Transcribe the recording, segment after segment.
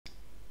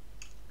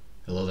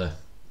Hello there,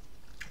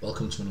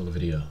 welcome to another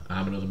video.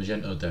 I'm another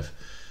Magento dev.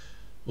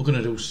 We're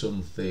going to do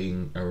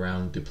something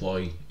around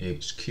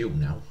deployhq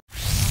now.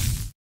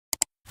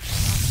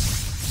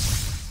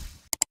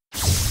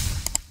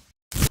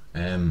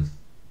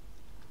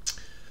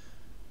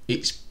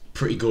 It's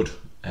pretty good.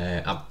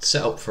 I've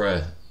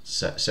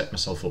set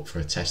myself up for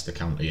a test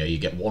account here. You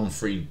get one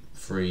free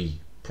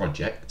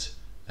project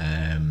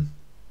and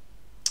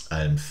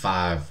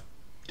 5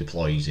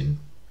 deploys in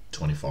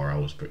 24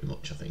 hours pretty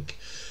much, I think.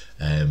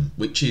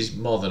 Which is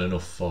more than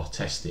enough for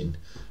testing.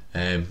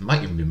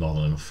 Might even be more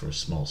than enough for a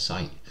small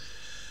site.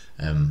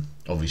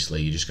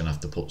 Obviously you're just going to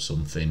have to put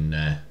something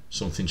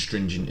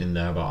stringent in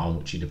there about how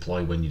much you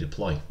deploy when you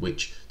deploy,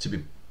 which, to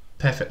be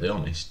perfectly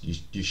honest,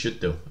 you should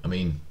do. I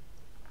mean,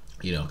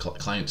 you know,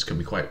 clients can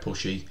be quite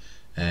pushy.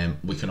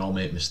 We can all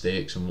make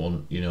mistakes and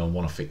want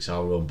to fix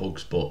our own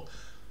bugs, but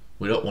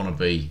we don't want to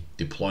be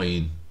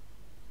deploying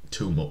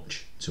too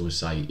much to a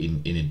site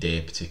in a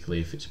day,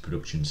 particularly if it's a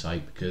production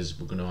site, because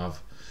we're going to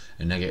have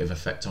a negative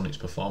effect on its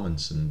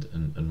performance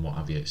and what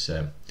have you. It's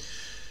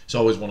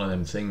always one of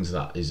them things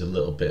that is a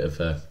little bit of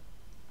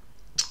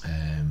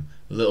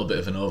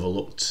an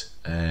overlooked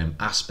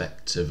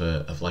aspect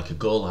of like a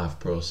go live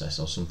process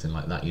or something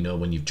like that. You know,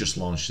 when you've just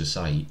launched a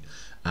site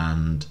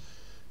and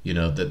you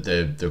know that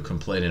they're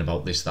complaining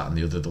about this, that and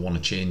the other, they want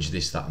to change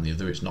this, that and the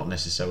other. It's not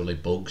necessarily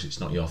bugs, it's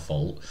not your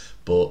fault,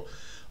 but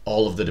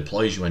all of the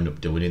deploys you end up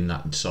doing in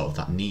that sort of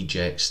that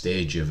knee-jerk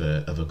stage of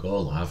a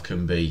go live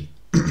can be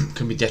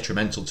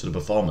detrimental to the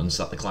performance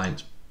that the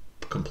client's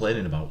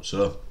complaining about.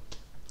 So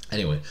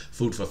anyway,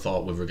 food for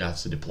thought with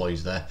regards to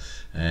deploys there.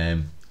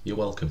 You're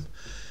welcome.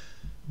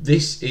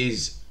 This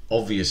is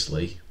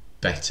obviously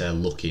better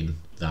looking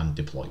than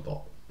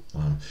deployhq.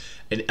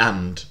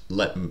 And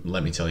let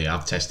me tell you,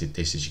 I've tested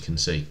this. As you can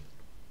see,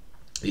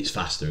 it's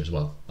faster as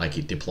well. Like,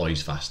 it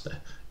deploys faster.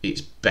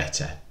 It's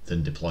better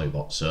than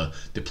deployhq. So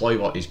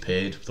deployhq is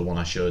paid, the one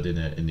I showed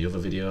in the other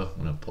video.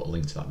 I'm going to put a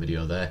link to that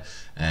video there,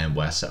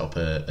 where I set up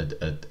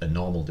a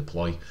normal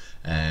deploy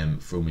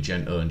through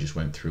Magento and just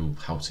went through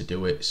how to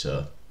do it.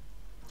 So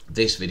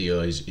this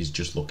video is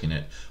just looking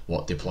at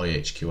what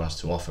deployhq has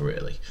to offer,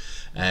 really.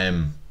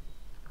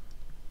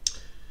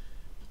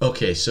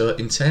 Okay, so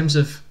in terms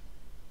of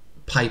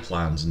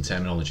pipelines and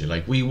terminology,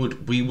 like we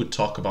would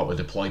talk about a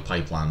deploy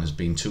pipeline as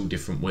being 2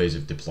 different ways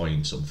of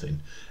deploying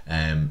something.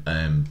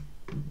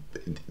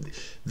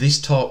 This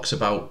talks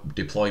about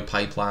deploy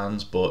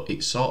pipelines, but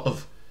it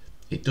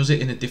does it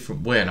in a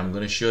different way, and I'm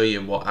going to show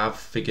you what I've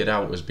figured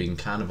out as being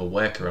kind of a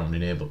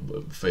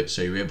workaround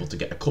so you're able to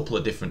get a couple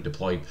of different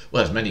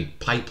as many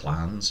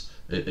pipelines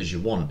as you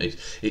want.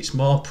 It's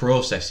more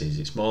processes.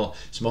 It's more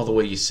the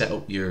way you set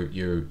up your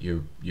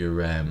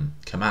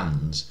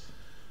commands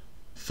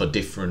for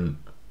different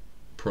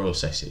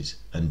processes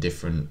and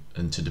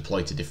to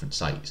deploy to different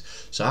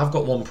sites. So I've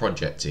got one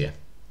project here.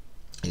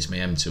 It's my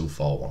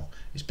M241.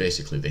 It's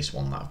basically this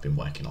one that I've been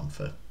working on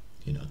for,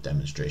 you know,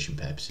 demonstration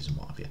purposes and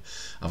what have you.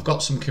 I've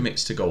got some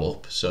commits to go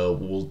up, so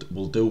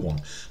we'll do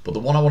one. But the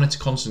one I wanted to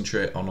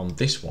concentrate on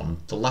this one,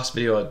 the last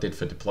video I did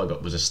for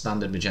deployhq was a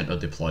standard Magento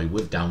deploy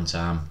with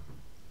downtime,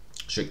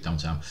 strict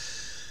downtime.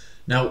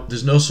 Now,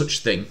 there's no such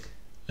thing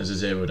as a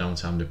 0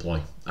 downtime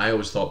deploy. I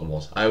always thought there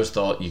was. I always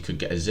thought you could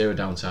get a 0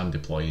 downtime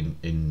deploy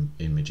in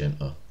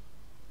Magento.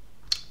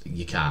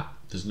 You can't.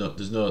 There's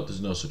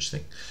no such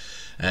thing.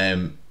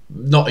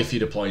 Not if you're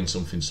deploying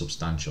something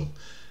substantial.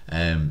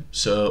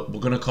 So we're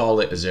going to call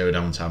it a 0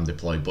 downtime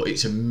deploy, but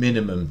it's a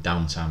minimum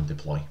downtime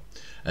deploy.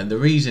 And the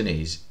reason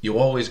is you're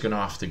always going to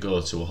have to go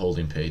to a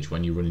holding page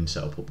when you're running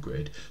setup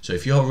upgrade. So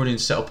if you're running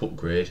setup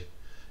upgrade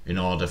in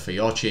order for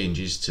your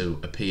changes to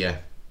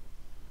appear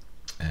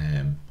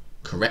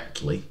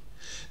correctly.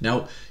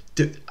 Now,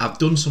 I've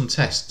done some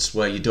tests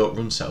where you don't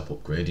run setup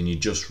upgrade and you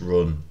just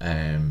run,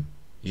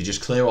 you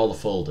just clear all the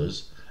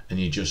folders and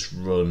you just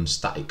run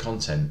static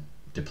content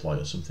deploy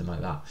or something like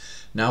that.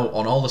 Now,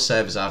 on all the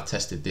servers I've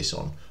tested this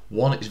on,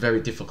 one, it's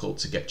very difficult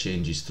to get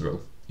changes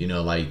through. You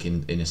know, like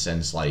in a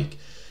sense, like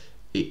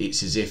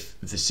it's as if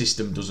the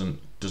system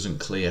doesn't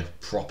clear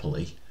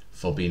properly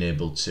for being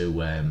able to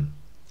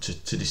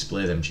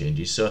display them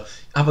changes. So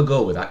have a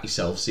go with that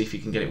yourself, see if you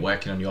can get it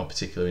working on your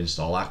particular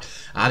install. I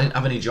didn't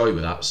have any joy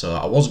with that, so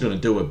I was going to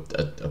do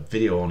a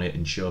video on it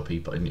and show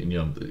people, and you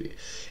know,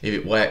 if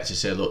it worked, to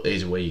say, look,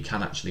 here's a way you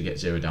can actually get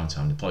 0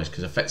 downtime deploys,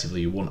 because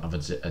effectively you wouldn't have a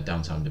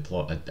downtime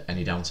deploy,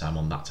 any downtime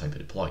on that type of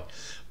deploy.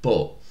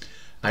 But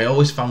I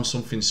always found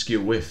something skew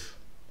with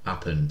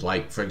happened,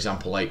 like for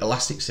example, like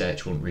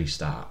Elasticsearch wouldn't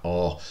restart,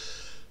 or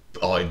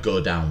it'd go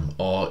down,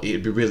 or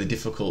it'd be really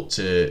difficult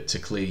to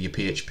clear your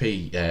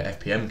PHP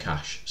FPM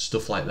cache,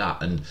 stuff like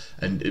that,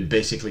 and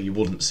basically you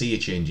wouldn't see your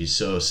changes.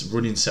 So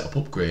running setup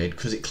upgrade,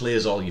 because it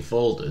clears all your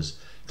folders,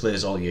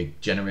 clears all your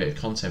generated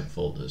content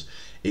folders,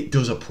 it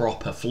does a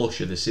proper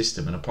flush of the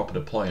system and a proper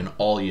deploy, and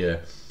all your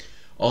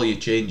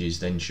changes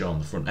then show on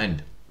the front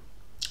end.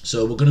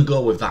 So we're going to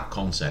go with that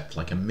concept,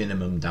 like a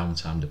minimum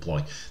downtime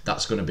deploy.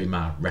 That's going to be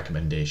my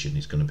recommendation.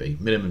 It's going to be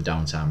minimum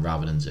downtime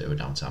rather than 0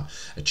 downtime.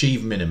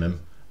 Achieve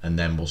minimum, and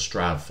then we'll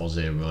strive for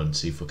 0 and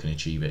see if we can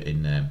achieve it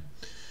in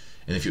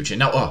the future.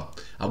 Now,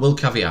 I will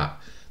caveat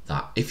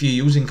that if you're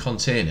using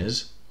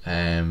containers,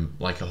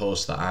 like a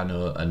host that I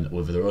know and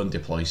with their own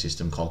deploy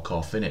system called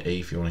Corefinity,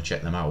 if you want to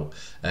check them out,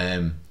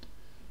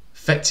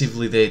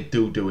 effectively they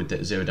do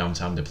a zero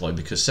downtime deploy,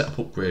 because setup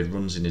upgrade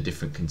runs in a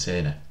different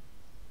container,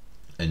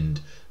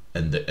 and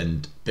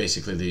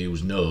basically they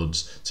use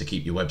nodes to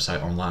keep your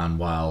website online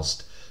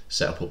whilst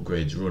setup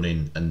upgrades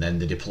running, and then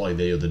they deploy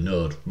the other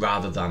node,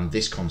 rather than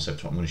this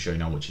concept what I'm going to show you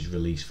now, which is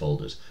release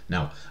folders.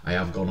 Now, I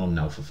have gone on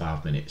now for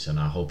 5 minutes, and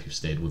I hope you've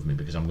stayed with me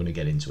because I'm going to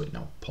get into it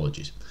now.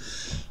 Apologies.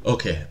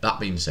 Okay, that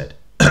being said,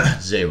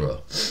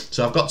 0.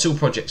 So I've got 2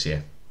 projects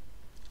here.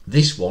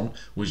 This one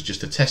was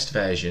just a test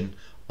version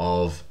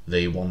of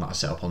the one that I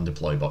set up on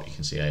deployhq. You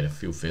can see I had a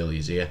few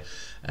failures here,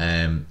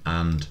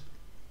 and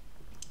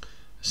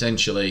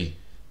essentially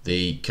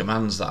the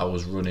commands that I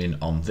was running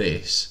on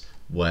this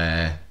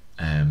were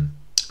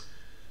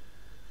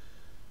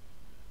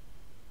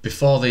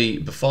before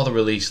the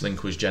release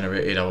link was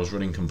generated, I was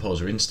running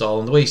composer install,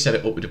 and the way you set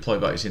it up with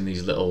deployhq is in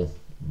these little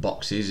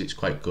boxes. It's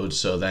quite good.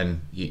 So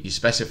then you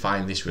specify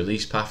in this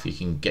release path, you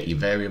can get your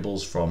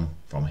variables from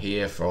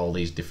here for all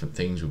these different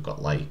things. We've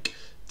got like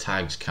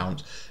tags,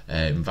 count,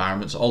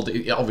 environments,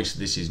 obviously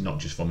this is not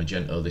just for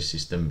Magento, this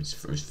system is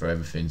for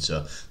everything.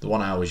 So the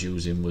one I was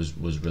using was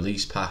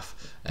release path,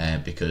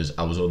 because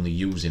I was only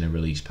using a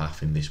release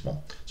path in this one.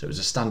 So it was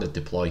a standard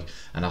deploy,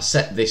 and I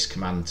set this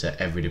command to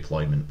every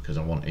deployment because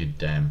I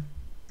wanted,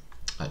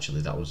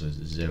 actually that was a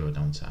 0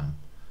 downtime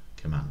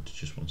command.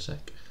 Just one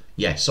sec.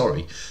 Yeah,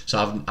 sorry.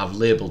 So I've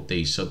labeled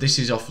these. So this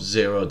is off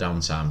 0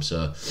 downtime.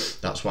 So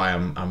that's why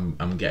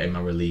I'm getting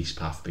my release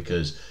path,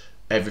 because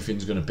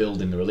everything's going to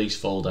build in the release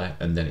folder,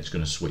 and then it's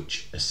going to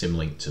switch a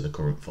symlink to the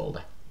current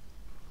folder.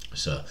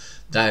 So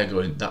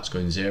that's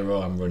going 0.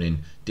 I'm running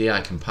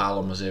di compile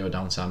on my 0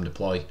 downtime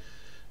deploy.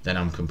 Then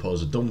I'm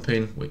composer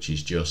dumping, which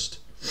is just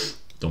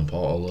dump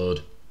auto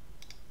load,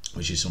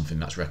 which is something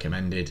that's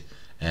recommended.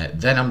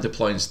 Then I'm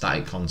deploying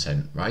static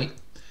content, right?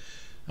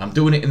 I'm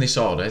doing it in this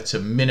order to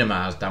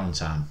minimize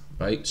downtime,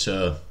 right?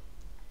 So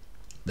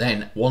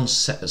then once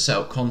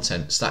static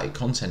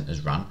content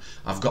has run,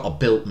 I've got a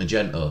built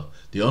Magento.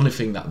 The only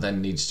thing that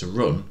then needs to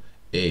run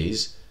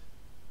is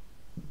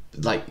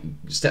like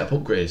setup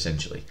upgrade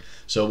essentially.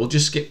 So we'll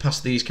just skip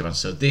past these commands.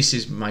 So this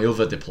is my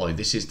other deploy.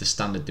 This is the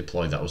standard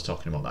deploy that I was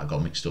talking about that I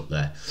got mixed up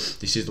there.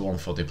 This is the one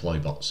for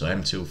deploybot. So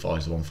M24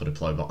 is the one for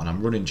deploybot, and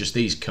I'm running just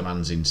these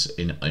commands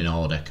in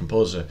order.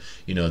 Composer,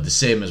 you know, the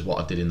same as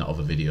what I did in that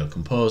other video.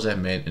 Composer,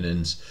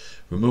 maintenance,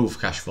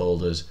 remove cache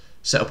folders,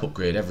 setup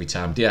upgrade every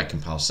time, di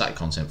compile, static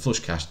content, flush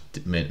cache,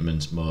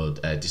 maintenance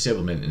mode,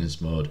 disable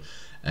maintenance mode,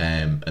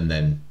 and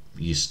then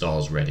your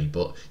store's ready.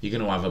 But you're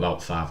going to have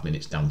about 5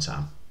 minutes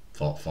downtime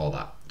for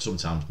that.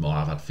 Sometimes more.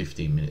 I've had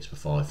 15 minutes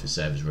before if the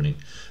server's running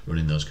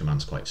those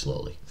commands quite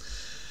slowly.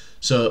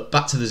 So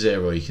back to the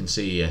 0, you can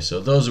see here. So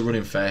those are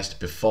running first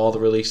before the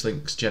release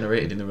link's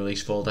generated in the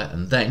release folder,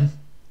 and then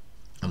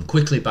I'm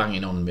quickly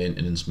banging on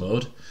maintenance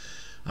mode.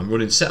 I'm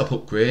running setup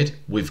upgrade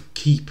with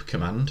keep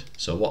command.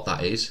 So what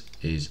that is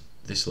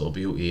this little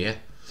beauty here,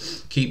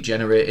 keep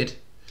generated.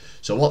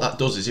 So what that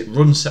does is it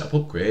runs setup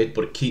upgrade,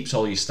 but it keeps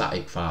all your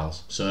static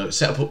files. So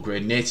setup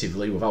upgrade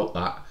natively without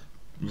that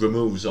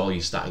removes all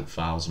your static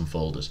files and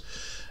folders,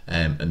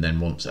 and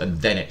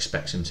then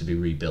expects them to be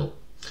rebuilt.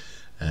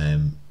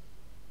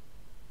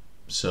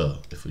 So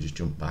if we just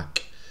jump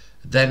back,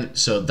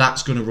 so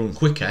that's going to run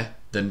quicker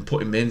than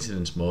putting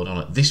maintenance mode on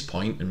at this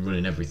point and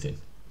running everything.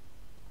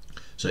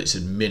 So it's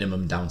a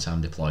minimum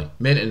downtime deploy.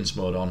 Maintenance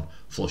mode on,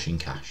 flushing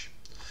cache.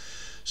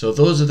 So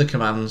those are the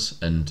commands,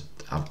 and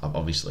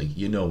obviously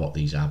you know what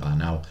these are by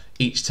now.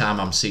 Each time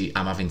I'm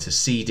having to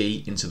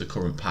cd into the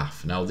current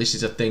path. Now this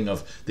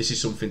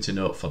is something to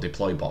note for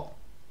deploybot.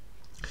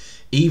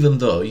 Even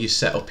though you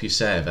set up your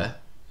server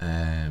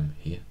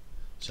here,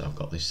 so I've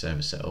got this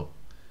server set up.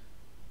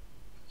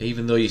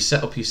 Even though you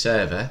set up your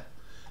server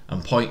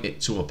and point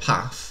it to a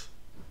path,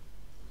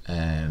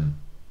 where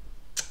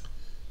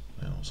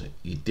was it?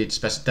 You did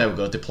specify. There we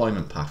go,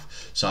 deployment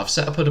path. So I've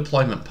set up a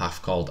deployment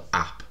path called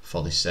app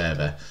for this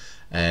server,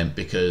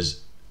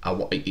 because I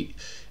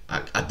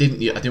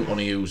didn't want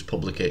to use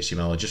public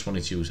HTML. I just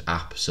wanted to use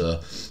app.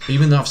 So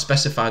even though I've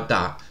specified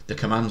that, the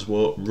commands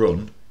won't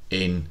run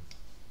in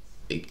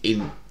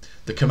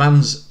the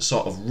commands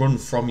sort of run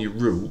from your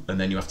root, and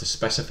then you have to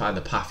specify the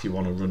path you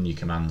want to run your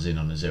commands in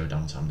on a 0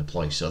 downtime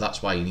deploy. So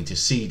that's why you need to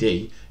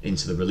cd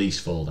into the release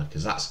folder,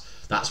 because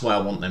that's where I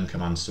want them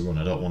commands to run.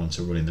 I don't want them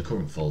to run in the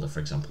current folder,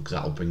 for example, because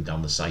that'll bring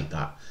down the site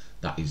that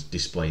is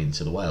displaying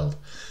to the world.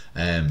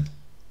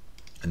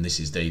 And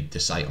this is the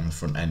site on the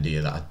front end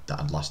here that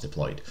I'd last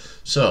deployed.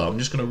 So I'm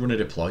just going to run a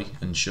deploy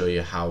and show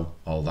you how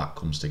all that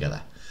comes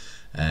together.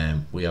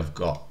 We have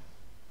got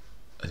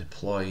a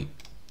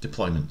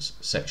deployments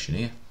section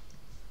here.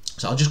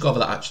 So I'll just go over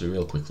that actually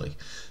real quickly.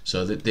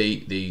 So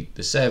the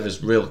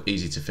server's real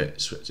easy to fit.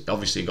 So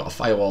obviously you've got to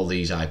firewall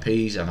these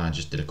IPs, and I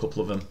just did a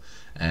couple of them,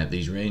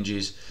 these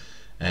ranges.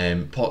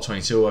 Port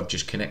 22, I've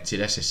just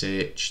connected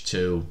SSH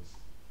to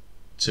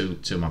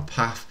to my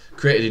path,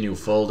 created a new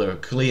folder,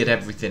 cleared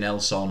everything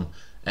else on.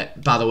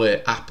 By the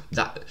way,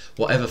 that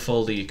whatever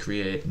folder you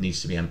create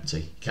needs to be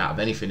empty. You can't have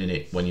anything in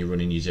it when you're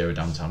running your zero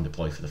downtime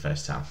deploy for the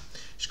first time.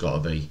 It's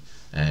got to be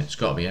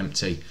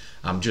empty.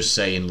 I'm just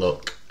saying,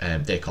 look,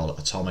 they call it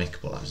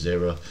atomic, but that's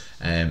zero.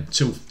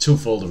 Two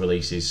folder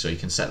releases, so you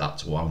can set that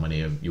to how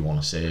many you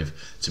want to save.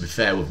 To be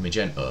fair with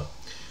Magento,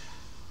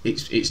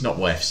 it's not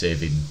worth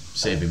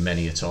saving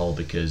many at all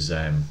because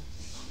of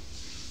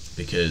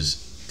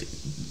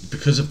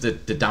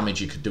the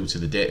damage you could do to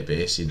the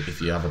database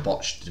if you have a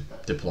botched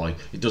deploy.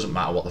 It doesn't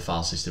matter what the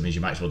file system is,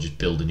 you might as well just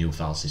build a new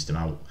file system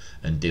out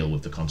and deal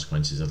with the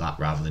consequences of that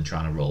rather than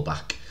trying to roll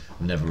back.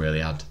 I've never really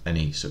had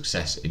any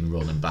success in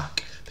rolling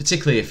back,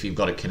 particularly if you've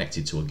got it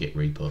connected to a Git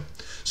repo.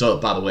 So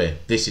by the way,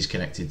 this is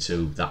connected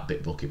to that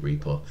Bitbucket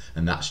repo,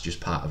 and that's just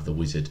part of the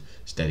wizard.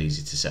 It's dead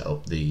easy to set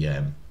up the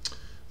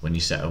when you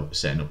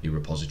setting up your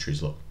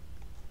repositories. Look,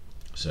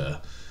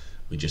 so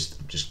we just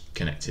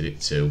connected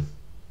it to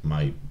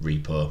my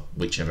repo,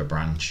 whichever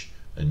branch,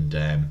 and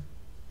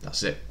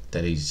that's it.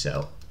 Dead easy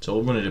setup. So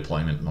we'll run a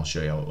deployment and I'll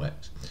show you how it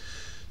works.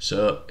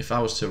 So if I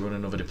was to run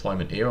another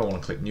deployment here, I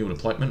want to click new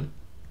deployment.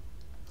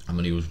 I'm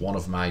going to use one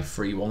of my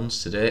free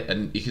ones today,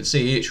 and you can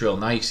see here it's real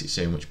nice. It's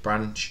saying which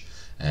branch,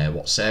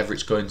 what server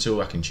it's going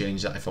to. I can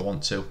change that if I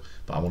want to,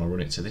 but I want to run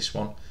it to this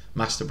one.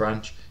 Master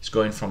branch. It's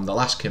going from the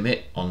last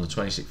commit on the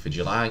 26th of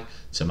July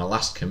to my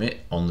last commit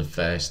on the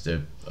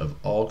 1st of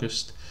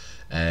August.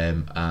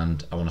 And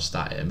I want to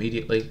start it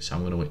immediately, so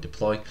I'm going to hit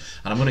deploy,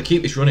 and I'm going to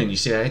keep this running. You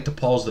see, I had to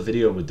pause the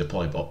video with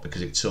deployBot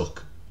because it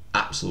took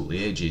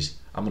absolutely ages.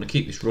 I'm going to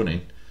keep this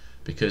running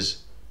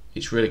because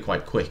it's really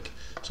quite quick.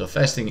 So the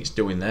first thing it's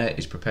doing there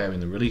is preparing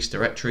the release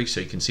directory, so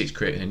you can see it's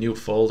creating a new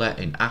folder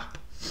in app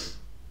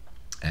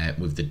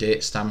with the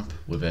date stamp,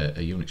 with a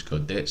Unix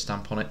code date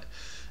stamp on it,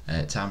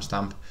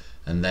 timestamp,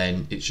 and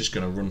then it's just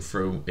going to run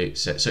through it.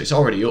 So it's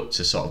already up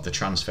to sort of the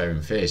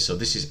transferring phase. So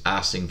this is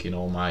asyncing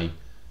all my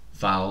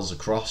files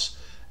across,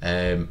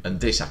 and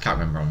this, I can't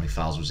remember how many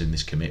files was in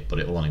this commit, but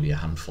it'll only be a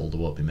handful. There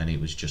won't be many.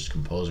 It was just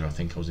Composer. I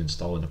think I was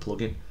installing a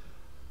plugin.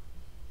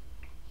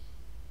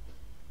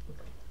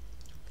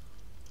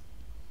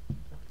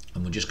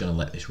 And we're just going to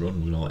let this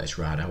run. We're going to let this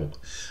ride out.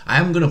 I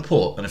am going to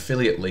put an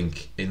affiliate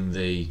link in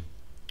the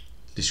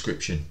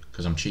description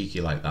because I'm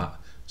cheeky like that.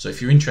 So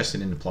if you're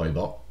interested in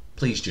deployBot,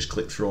 please just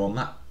click through on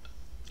that.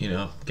 You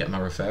know, get my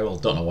referral.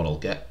 Don't know what I'll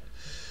get.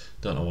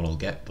 Don't know what I'll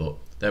get, but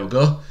there we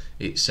go.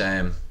 It's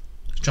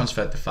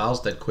transferred the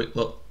files dead quick.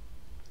 Look,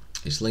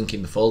 it's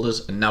linking the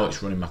folders, and now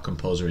it's running my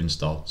Composer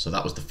install. So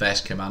that was the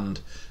first command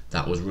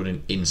that was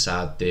running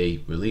inside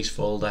the release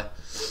folder.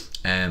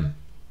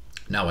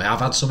 Now I have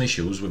had some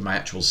issues with my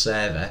actual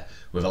server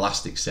with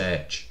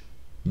Elasticsearch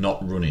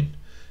not running.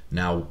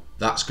 Now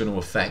that's going to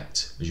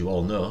affect, as you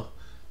all know,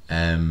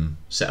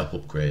 setup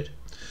upgrade.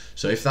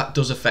 So if that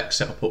does affect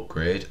setup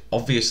upgrade,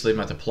 obviously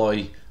my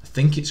deploy, I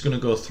think it's going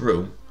to go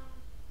through,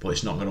 but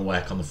it's not going to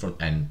work on the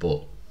front end.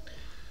 But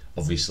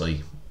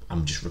obviously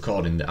I'm just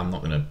recording that. I'm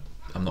not going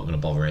to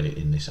bother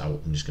editing this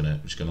out. I'm just going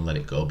to let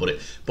it go.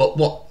 But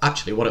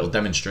what it'll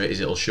demonstrate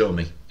is it'll show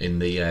me in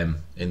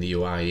the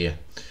UI here.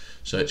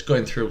 So it's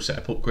going through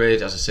setup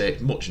upgrade. As I say,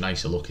 it's much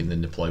nicer looking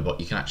than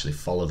deployBot. You can actually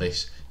follow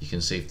this. You can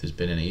see if there's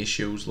been any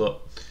issues.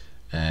 Look,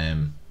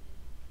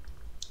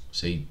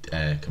 see,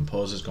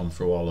 Composer's gone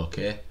through all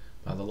okay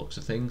by the looks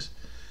of things.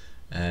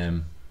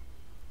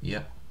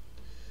 Yeah.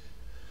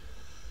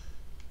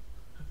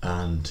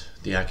 And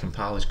the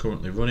iCompile is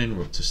currently running.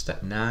 We're up to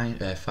step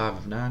 5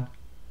 of 9.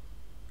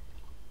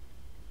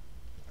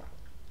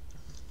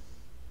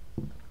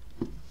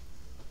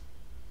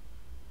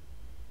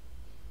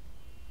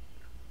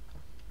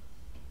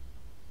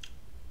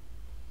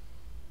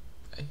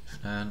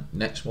 And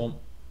next one.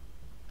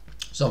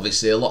 So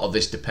obviously a lot of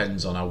this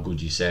depends on how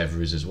good your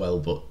server is as well,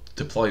 but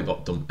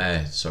deployHq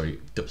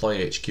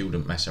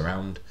don't mess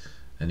around,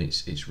 and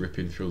it's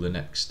ripping through the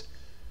next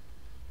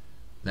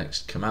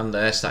command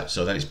there.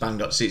 So then it's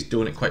banged up. See, it's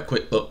doing it quite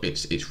quick. Look,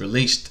 it's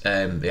released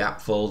the app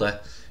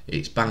folder.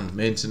 It's banged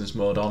maintenance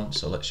mode on.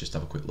 So let's just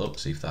have a quick look,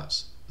 see if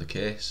that's the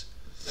case.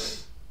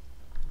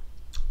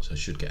 So I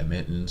should get a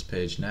maintenance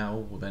page now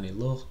with any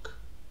luck.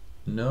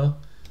 No.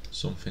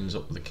 Something's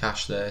up with the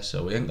cache there,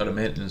 so we ain't got a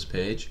maintenance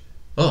page.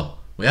 Oh,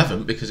 we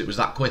haven't, because it was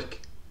that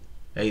quick.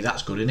 Hey,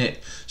 that's good, innit?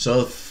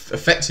 So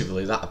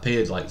effectively that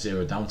appeared like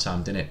zero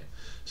downtime, didn't it?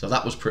 So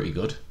that was pretty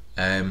good.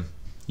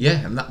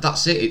 Yeah, and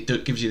that's it.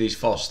 It gives you these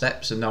 4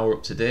 steps, and now we're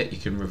up to date. You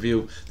can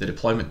review the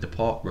deployment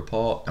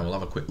report, and we'll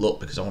have a quick look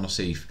because I want to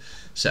see if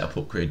setup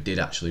upgrade did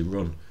actually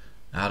run.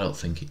 I don't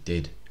think it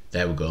did.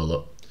 There we go,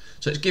 look.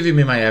 So it's giving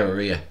me my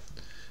error here.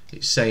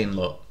 It's saying,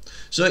 look.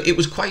 So it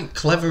was quite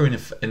clever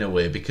in a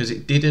way, because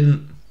it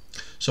didn't.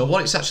 So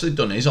what it's actually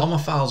done is all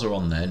my files are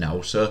on there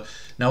now. So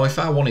now if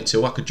I wanted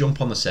to, I could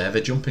jump on the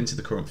server, jump into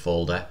the current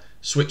folder,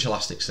 switch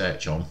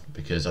Elasticsearch on,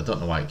 because I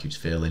don't know why it keeps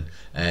failing,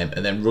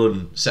 and then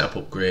run setup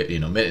upgrade, you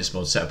know, maintenance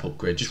mode, setup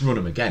upgrade, just run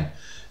them again.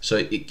 So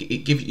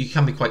it gives, you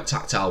can be quite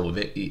tactile with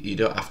it. You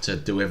don't have to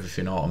do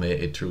everything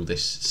automated through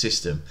this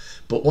system.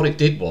 But what it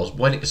did was,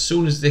 as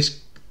soon as this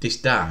this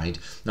died,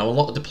 now a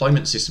lot of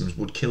deployment systems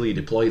would kill your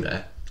deploy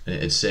there and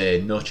it'd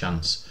say no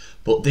chance,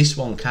 but this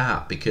one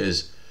can't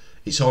because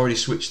it's already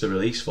switched the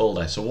release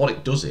folder. So what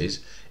it does is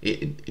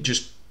it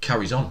just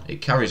carries on.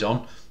 It carries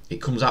on.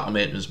 It comes out of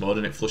maintenance mode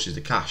and it flushes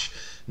the cache.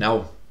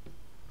 Now,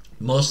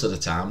 most of the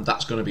time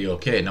that's going to be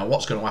okay. Now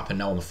what's going to happen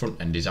now on the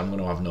front end is I'm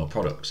going to have no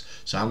products,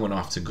 so I'm going to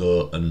have to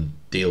go and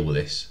deal with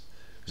this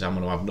because I'm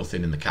going to have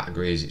nothing in the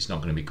categories. It's not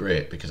going to be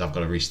great because I've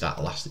got to restart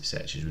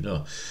Elasticsearch, as we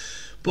know.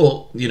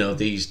 But you know,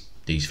 these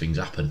things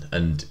happen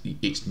and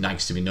it's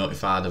nice to be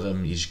notified of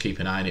them. You just keep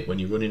an eye on it when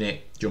you're running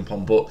it, jump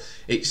on, but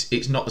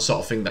it's not the sort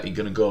of thing that you're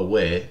going to go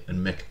away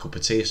and make a cup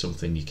of tea or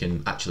something. You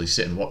can actually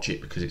sit and watch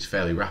it because it's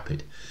fairly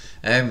rapid.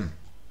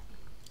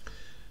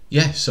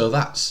 Yeah, so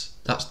that's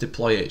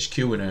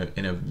deployhq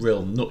in a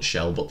real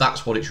nutshell, but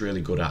that's what it's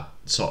really good at.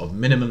 Sort of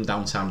minimum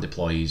downtime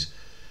deploys.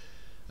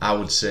 I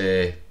would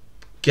say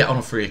get on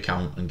a free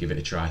account and give it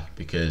a try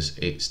because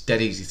it's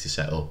dead easy to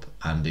set up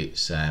and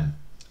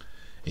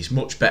it's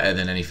much better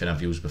than anything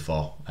I've used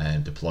before.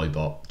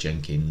 DeployBot,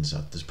 Jenkins,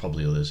 there's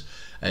probably others,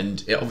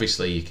 and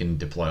obviously you can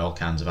deploy all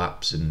kinds of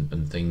apps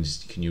and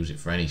things. You can use it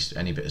for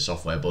any bit of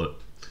software, but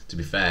to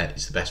be fair,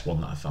 it's the best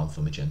one that I've found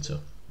for Magento.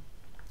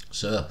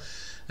 So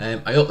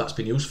I hope that's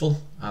been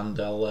useful, and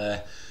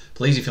I'll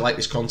please, if you like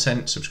this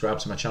content, subscribe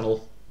to my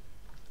channel.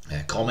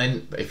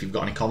 Comment if you've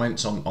got any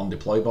comments on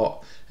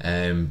DeployBot.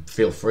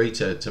 Feel free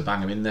to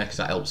bang them in there because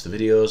that helps the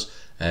videos.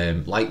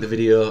 Like the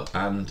video,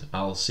 and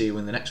I'll see you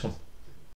in the next one.